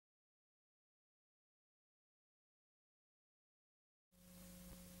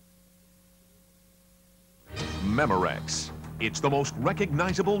MEMOREX. It's the most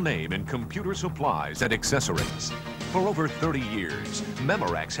recognizable name in computer supplies and accessories. For over 30 years,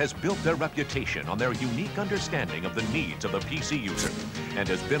 MEMOREX has built their reputation on their unique understanding of the needs of the PC user and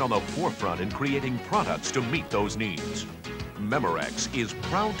has been on the forefront in creating products to meet those needs. MEMOREX is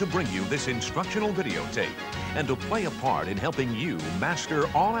proud to bring you this instructional videotape and to play a part in helping you master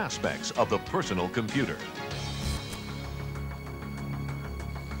all aspects of the personal computer.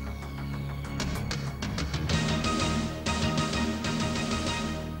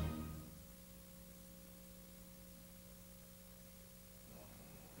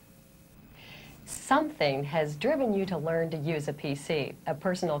 Something has driven you to learn to use a PC, a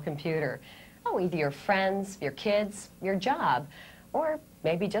personal computer. Oh, either your friends, your kids, your job, or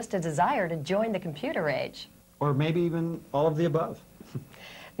maybe just a desire to join the computer age. Or maybe even all of the above.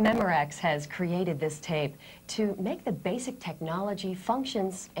 MEMOREX has created this tape to make the basic technology,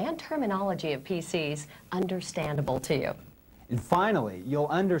 functions, and terminology of PCs understandable to you. And finally, you'll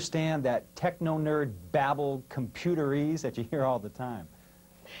understand that techno-nerd babble computerese that you hear all the time.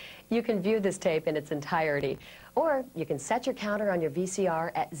 You can view this tape in its entirety, or you can set your counter on your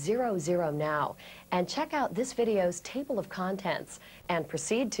VCR at 00 now and check out this video's table of contents and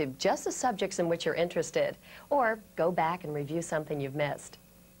proceed to just the subjects in which you're interested, or go back and review something you've missed.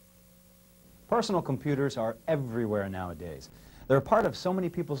 Personal computers are everywhere nowadays. They're a part of so many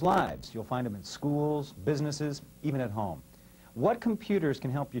people's lives. You'll find them in schools, businesses, even at home. What computers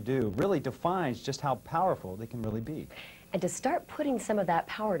can help you do really defines just how powerful they can really be. And to start putting some of that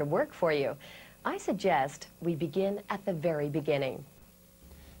power to work for you, I suggest we begin at the very beginning.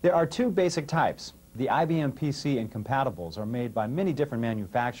 There are two basic types. The IBM PC and compatibles are made by many different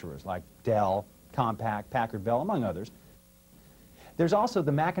manufacturers like Dell, Compaq, Packard Bell, among others. There's also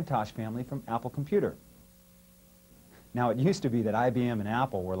the Macintosh family from Apple Computer. Now, it used to be that IBM and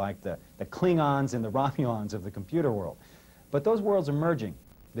Apple were like the Klingons and the Romulans of the computer world. But those worlds are merging.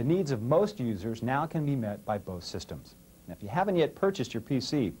 The needs of most users now can be met by both systems. Now, if you haven't yet purchased your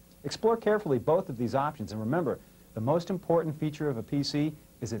PC, explore carefully both of these options, and remember, the most important feature of a PC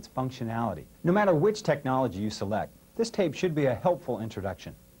is its functionality. No matter which technology you select, this tape should be a helpful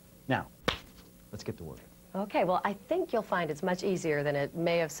introduction. Now, let's get to work. Okay, well, I think you'll find it's much easier than it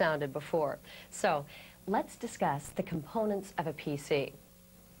may have sounded before. So, let's discuss the components of a PC.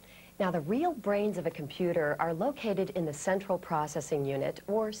 Now, the real brains of a computer are located in the Central Processing Unit,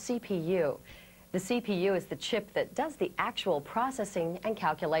 or CPU. The CPU is the chip that does the actual processing and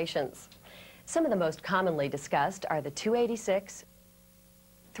calculations. Some of the most commonly discussed are the 286,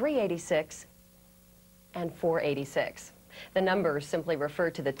 386, and 486. The numbers simply refer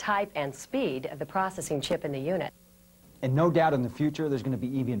to the type and speed of the processing chip in the unit. And no doubt in the future there's going to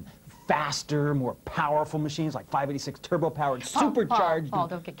be even faster, more powerful machines like 586 turbo-powered, supercharged... Paul,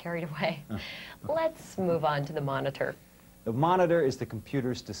 don't get carried away. Let's move on to the monitor. The monitor is the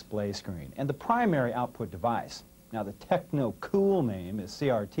computer's display screen and the primary output device. Now, the techno-cool name is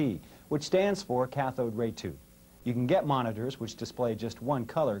CRT, which stands for cathode ray tube. You can get monitors which display just one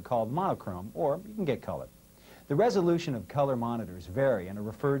color called monochrome, or you can get color. The resolution of color monitors vary and are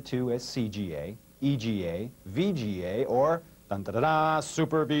referred to as CGA, EGA, VGA, or dun-da-da-da,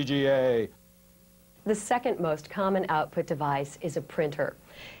 Super VGA. The second most common output device is a printer.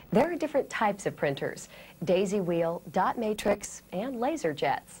 There are different types of printers: daisy wheel, dot matrix, and laser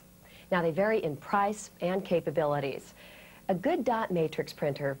jets. Now, they vary in price and capabilities. A good dot matrix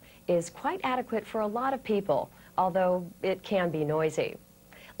printer is quite adequate for a lot of people, although it can be noisy.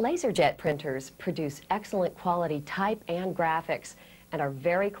 Laserjet printers produce excellent quality type and graphics and are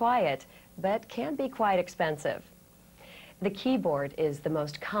very quiet, but can be quite expensive. The keyboard is the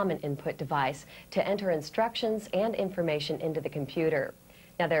most common input device to enter instructions and information into the computer.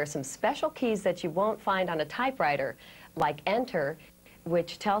 Now, there are some special keys that you won't find on a typewriter, like Enter,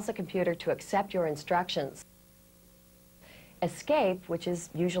 which tells the computer to accept your instructions. Escape, which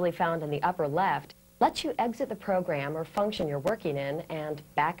is usually found in the upper left, lets you exit the program or function you're working in and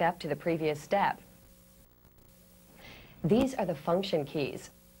back up to the previous step. These are the function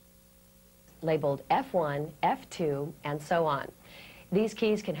keys, labeled F1, F2, and so on. These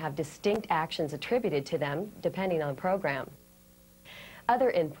keys can have distinct actions attributed to them depending on the program.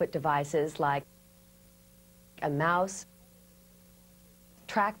 Other input devices like a mouse,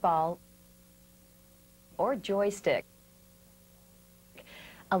 trackball, or joystick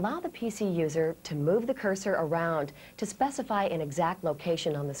allow the PC user to move the cursor around to specify an exact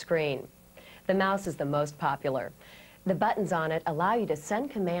location on the screen. The mouse is the most popular. The buttons on it allow you to send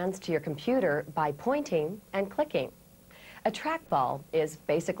commands to your computer by pointing and clicking. A trackball is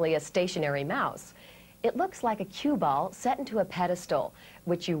basically a stationary mouse. It looks like a cue ball set into a pedestal,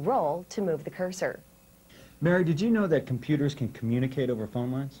 which you roll to move the cursor. Mary, did you know that computers can communicate over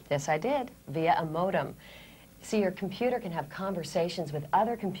phone lines? Yes, I did, via a modem. See, your computer can have conversations with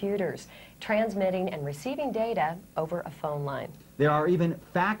other computers, transmitting and receiving data over a phone line. There are even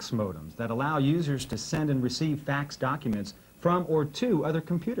fax modems that allow users to send and receive fax documents from or to other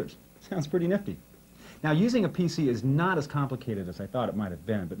computers. Sounds pretty nifty. Now, using a PC is not as complicated as I thought it might have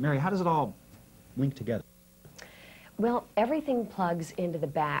been, but Mary, how does it all link together? Well, everything plugs into the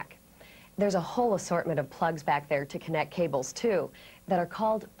back. There's a whole assortment of plugs back there to connect cables to that are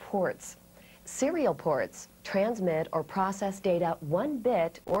called ports. Serial ports transmit or process data one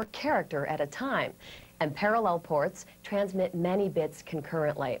bit or character at a time, and parallel ports transmit many bits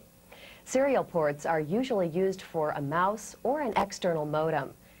concurrently. Serial ports are usually used for a mouse or an external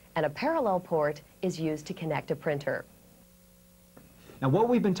modem, and a parallel port is used to connect a printer. Now, what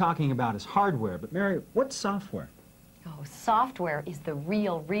we've been talking about is hardware, but Mary, what's software? Oh, software is the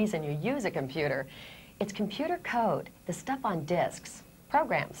real reason you use a computer. It's computer code, the stuff on disks,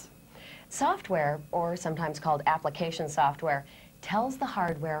 programs. Software, or sometimes called application software, tells the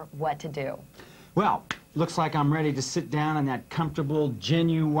hardware what to do. Well, looks like I'm ready to sit down on that comfortable,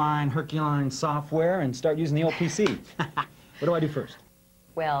 genuine Herculean software and start using the old PC. What do I do first?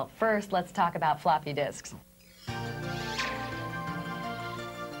 Well, first, let's talk about floppy disks.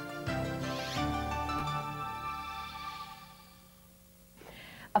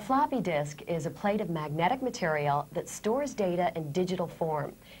 A floppy disk is a plate of magnetic material that stores data in digital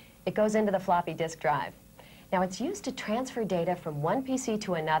form. It goes into the floppy disk drive. Now, it's used to transfer data from one PC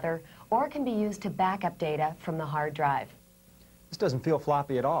to another, or it can be used to back up data from the hard drive. This doesn't feel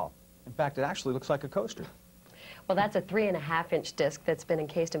floppy at all. In fact, it actually looks like a coaster. Well, that's a 3.5-inch disc that's been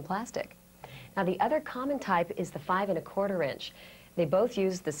encased in plastic. Now, the other common type is the 5.25-inch. They both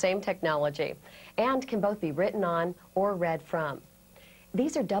use the same technology and can both be written on or read from.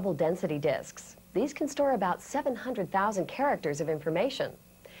 These are double density disks. These can store about 700,000 characters of information.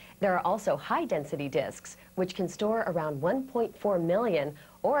 There are also high-density disks, which can store around 1.4 million,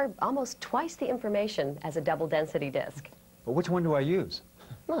 or almost twice the information as a double-density disk. But which one do I use?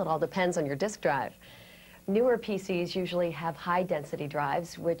 Well, it all depends on your disk drive. Newer PCs usually have high-density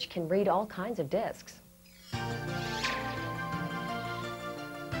drives, which can read all kinds of disks.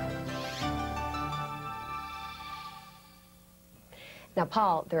 Now,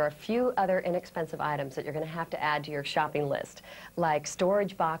 Paul, there are a few other inexpensive items that you're going to have to add to your shopping list, like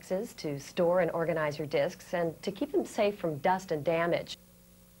storage boxes to store and organize your disks and to keep them safe from dust and damage,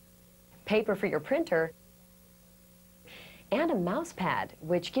 paper for your printer, and a mouse pad,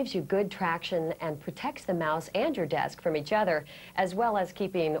 which gives you good traction and protects the mouse and your desk from each other, as well as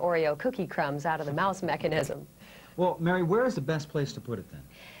keeping Oreo cookie crumbs out of the mouse mechanism. Well, Mary, where is the best place to put it then?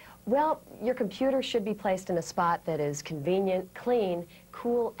 Well, your computer should be placed in a spot that is convenient, clean,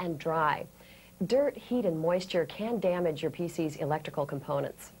 cool, and dry. Dirt, heat, and moisture can damage your PC's electrical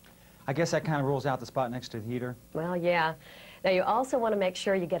components. I guess that kind of rules out the spot next to the heater. Well, yeah. Now, you also want to make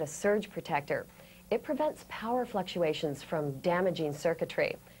sure you get a surge protector. It prevents power fluctuations from damaging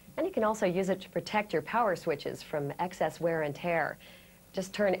circuitry. And you can also use it to protect your power switches from excess wear and tear.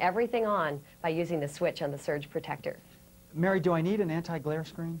 Just turn everything on by using the switch on the surge protector. Mary, do I need an anti-glare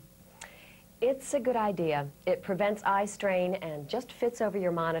screen? It's a good idea. It prevents eye strain and just fits over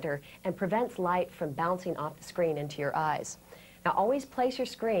your monitor and prevents light from bouncing off the screen into your eyes. Now, always place your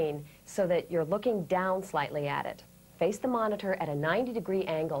screen so that you're looking down slightly at it. Face the monitor at a 90-degree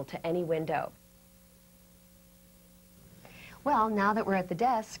angle to any window. Well, now that we're at the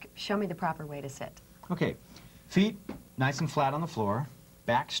desk, show me the proper way to sit. Okay, feet nice and flat on the floor,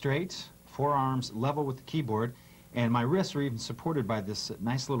 back straight, forearms level with the keyboard, and my wrists are even supported by this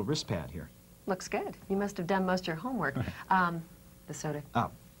nice little wrist pad here. Looks good. You must have done most of your homework. The soda. Oh,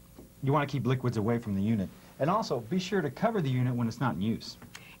 you want to keep liquids away from the unit. And also, be sure to cover the unit when it's not in use.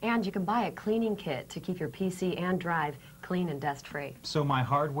 And you can buy a cleaning kit to keep your PC and drive clean and dust-free. So my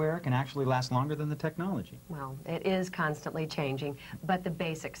hardware can actually last longer than the technology. Well, it is constantly changing, but the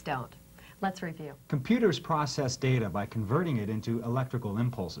basics don't. Let's review. Computers process data by converting it into electrical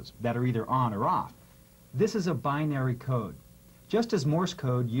impulses that are either on or off. This is a binary code. Just as Morse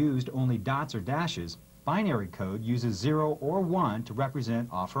code used only dots or dashes, binary code uses 0 or 1 to represent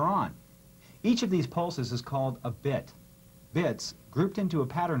off or on. Each of these pulses is called a bit. Bits, grouped into a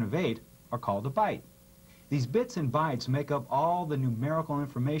pattern of 8, are called a byte. These bits and bytes make up all the numerical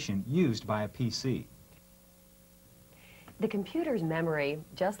information used by a PC. The computer's memory,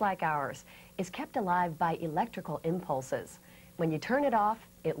 just like ours, is kept alive by electrical impulses. When you turn it off,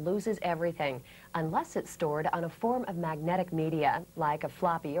 it loses everything, unless it's stored on a form of magnetic media, like a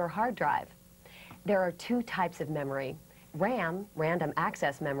floppy or hard drive. There are two types of memory, RAM, random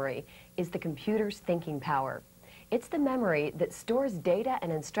access memory, is the computer's thinking power. It's the memory that stores data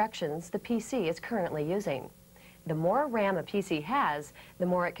and instructions the PC is currently using. The more RAM a PC has, the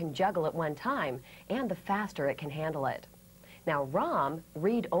more it can juggle at one time, and the faster it can handle it. Now, ROM,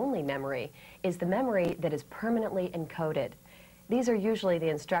 read-only memory, is the memory that is permanently encoded. These are usually the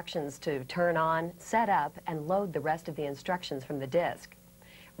instructions to turn on, set up, and load the rest of the instructions from the disk.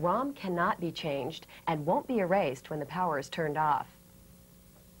 ROM cannot be changed and won't be erased when the power is turned off.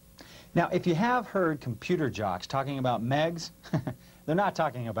 Now, if you have heard computer jocks talking about megs, they're not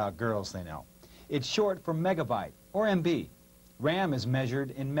talking about girls they know. It's short for megabyte, or MB. RAM is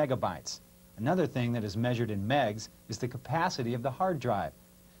measured in megabytes. Another thing that is measured in megs is the capacity of the hard drive.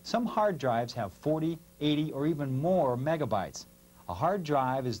 Some hard drives have 40, 80, or even more megabytes. A hard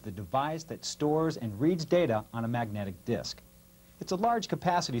drive is the device that stores and reads data on a magnetic disk. It's a large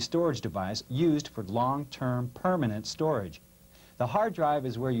capacity storage device used for long-term permanent storage. The hard drive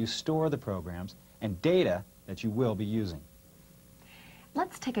is where you store the programs and data that you will be using.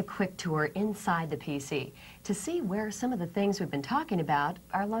 Let's take a quick tour inside the PC to see where some of the things we've been talking about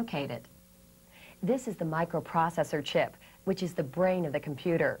are located. This is the microprocessor chip, which is the brain of the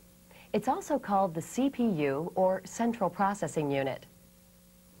computer. It's also called the CPU, or Central Processing Unit.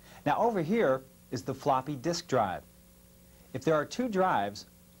 Now over here is the floppy disk drive. If there are two drives,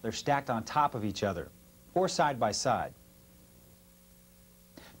 they're stacked on top of each other, or side by side.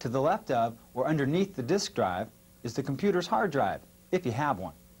 To the left of, or underneath the disk drive, is the computer's hard drive, if you have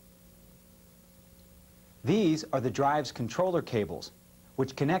one. These are the drive's controller cables,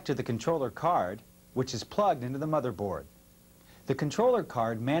 which connect to the controller card, which is plugged into the motherboard. The controller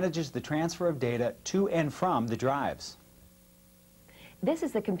card manages the transfer of data to and from the drives. This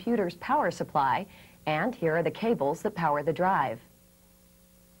is the computer's power supply, and here are the cables that power the drive.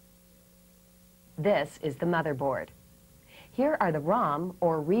 This is the motherboard. Here are the ROM,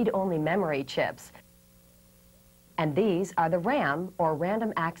 or read-only memory chips, and these are the RAM, or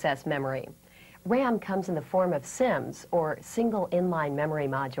random access memory. RAM comes in the form of SIMs, or single inline memory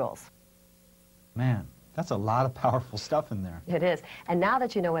modules. Man, that's a lot of powerful stuff in there. It is. And now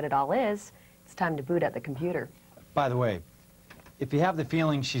that you know what it all is, it's time to boot up the computer. By the way, if you have the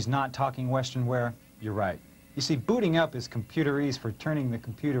feeling she's not talking Westernware, you're right. You see, booting up is computerese for turning the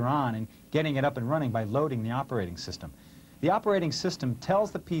computer on and getting it up and running by loading the operating system. The operating system tells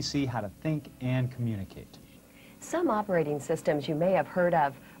the PC how to think and communicate. Some operating systems you may have heard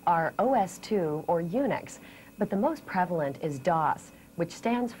of are OS/2 or Unix, but the most prevalent is DOS, which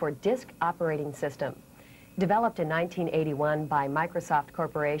stands for Disk Operating System. Developed in 1981 by Microsoft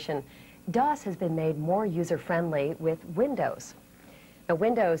Corporation, DOS has been made more user-friendly with Windows. Now,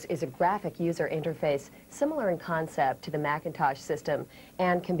 Windows is a graphic user interface similar in concept to the Macintosh system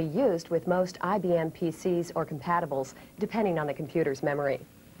and can be used with most IBM PCs or compatibles, depending on the computer's memory.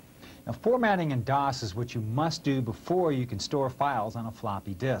 Now, formatting in DOS is what you must do before you can store files on a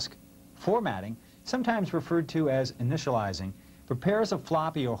floppy disk. Formatting, sometimes referred to as initializing, prepares a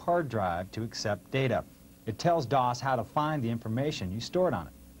floppy or hard drive to accept data. It tells DOS how to find the information you stored on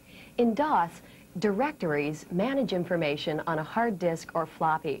it. In DOS, directories manage information on a hard disk or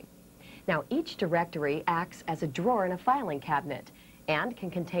floppy. Now, each directory acts as a drawer in a filing cabinet and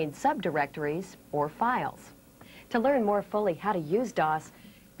can contain subdirectories or files. To learn more fully how to use DOS,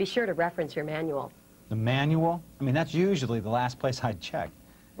 be sure to reference your manual. The manual? I mean, that's usually the last place I'd check.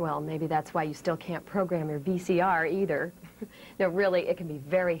 Well, maybe that's why you still can't program your VCR either. No, really, it can be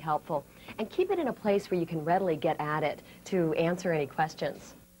very helpful. And keep it in a place where you can readily get at it to answer any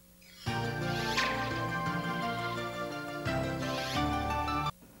questions.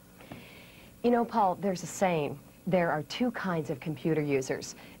 You know, Paul, there's a saying. There are two kinds of computer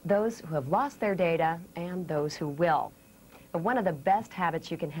users, those who have lost their data and those who will. And one of the best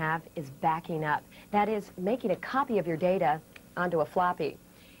habits you can have is backing up. That is, making a copy of your data onto a floppy.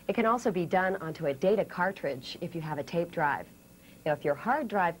 It can also be done onto a data cartridge if you have a tape drive. Now, if your hard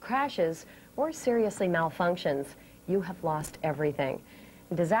drive crashes or seriously malfunctions, you have lost everything.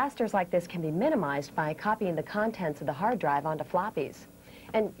 Disasters like this can be minimized by copying the contents of the hard drive onto floppies.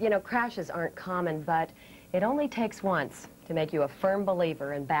 And, you know, crashes aren't common, but it only takes once to make you a firm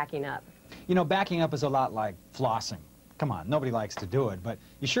believer in backing up. You know, backing up is a lot like flossing. Come on, nobody likes to do it, but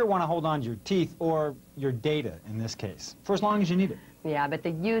you sure want to hold on to your teeth, or your data in this case, for as long as you need it. Yeah, but the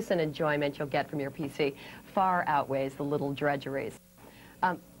use and enjoyment you'll get from your PC far outweighs the little drudgeries.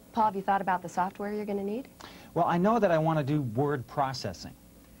 Paul, have you thought about the software you're going to need? Well, I know that I want to do word processing.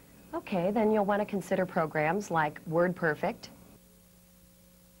 Okay, then you'll want to consider programs like WordPerfect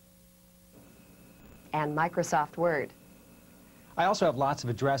and Microsoft Word. I also have lots of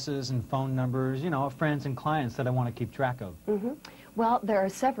addresses and phone numbers, of friends and clients that I want to keep track of. Well, there are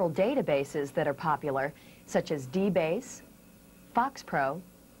several databases that are popular, such as DBase, FoxPro,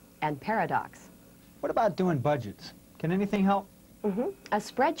 and Paradox. What about doing budgets? Can anything help? A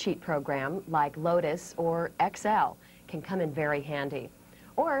spreadsheet program like Lotus or Excel can come in very handy.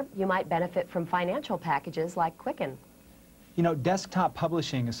 Or you might benefit from financial packages like Quicken. Desktop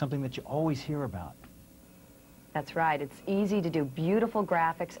publishing is something that you always hear about. That's right. It's easy to do beautiful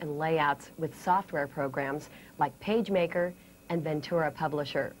graphics and layouts with software programs like PageMaker and Ventura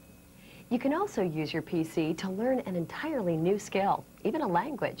Publisher. You can also use your PC to learn an entirely new skill, even a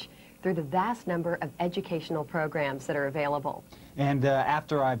language, through the vast number of educational programs that are available. And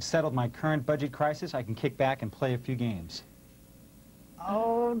after I've settled my current budget crisis, I can kick back and play a few games.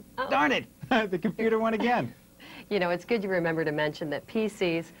 Oh, darn it! The computer won again. It's good you remember to mention that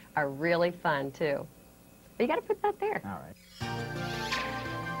PCs are really fun, too. But you got to put that there. All right.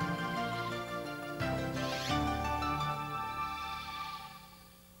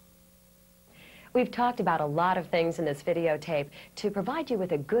 We've talked about a lot of things in this videotape to provide you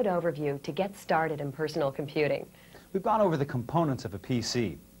with a good overview to get started in personal computing. We've gone over the components of a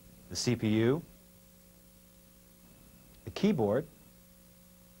PC: the CPU, the keyboard,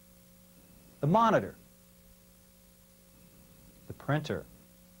 the monitor, the printer.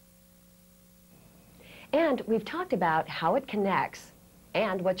 And we've talked about how it connects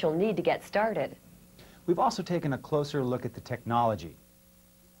and what you'll need to get started. We've also taken a closer look at the technology,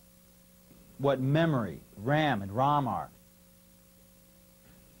 what memory, RAM, and ROM are,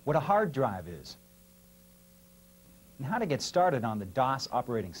 what a hard drive is, and how to get started on the DOS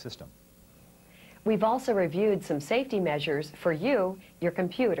operating system. We've also reviewed some safety measures for you, your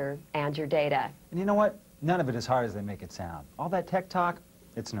computer, and your data. And you know what? None of it as hard as they make it sound. All that tech talk,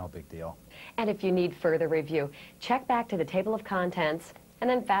 it's no big deal. And if you need further review, check back to the table of contents and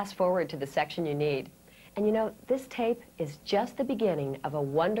then fast forward to the section you need. And this tape is just the beginning of a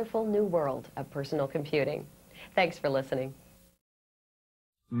wonderful new world of personal computing. Thanks for listening.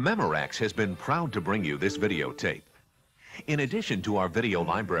 MEMOREX has been proud to bring you this videotape. In addition to our video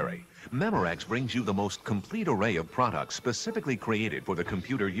library, MEMOREX brings you the most complete array of products specifically created for the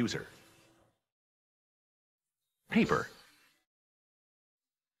computer user. Paper,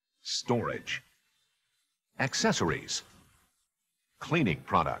 storage, accessories, cleaning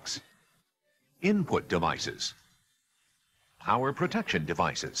products, input devices, power protection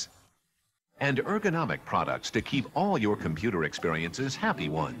devices, and ergonomic products to keep all your computer experiences happy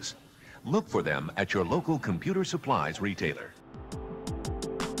ones. Look for them at your local computer supplies retailer.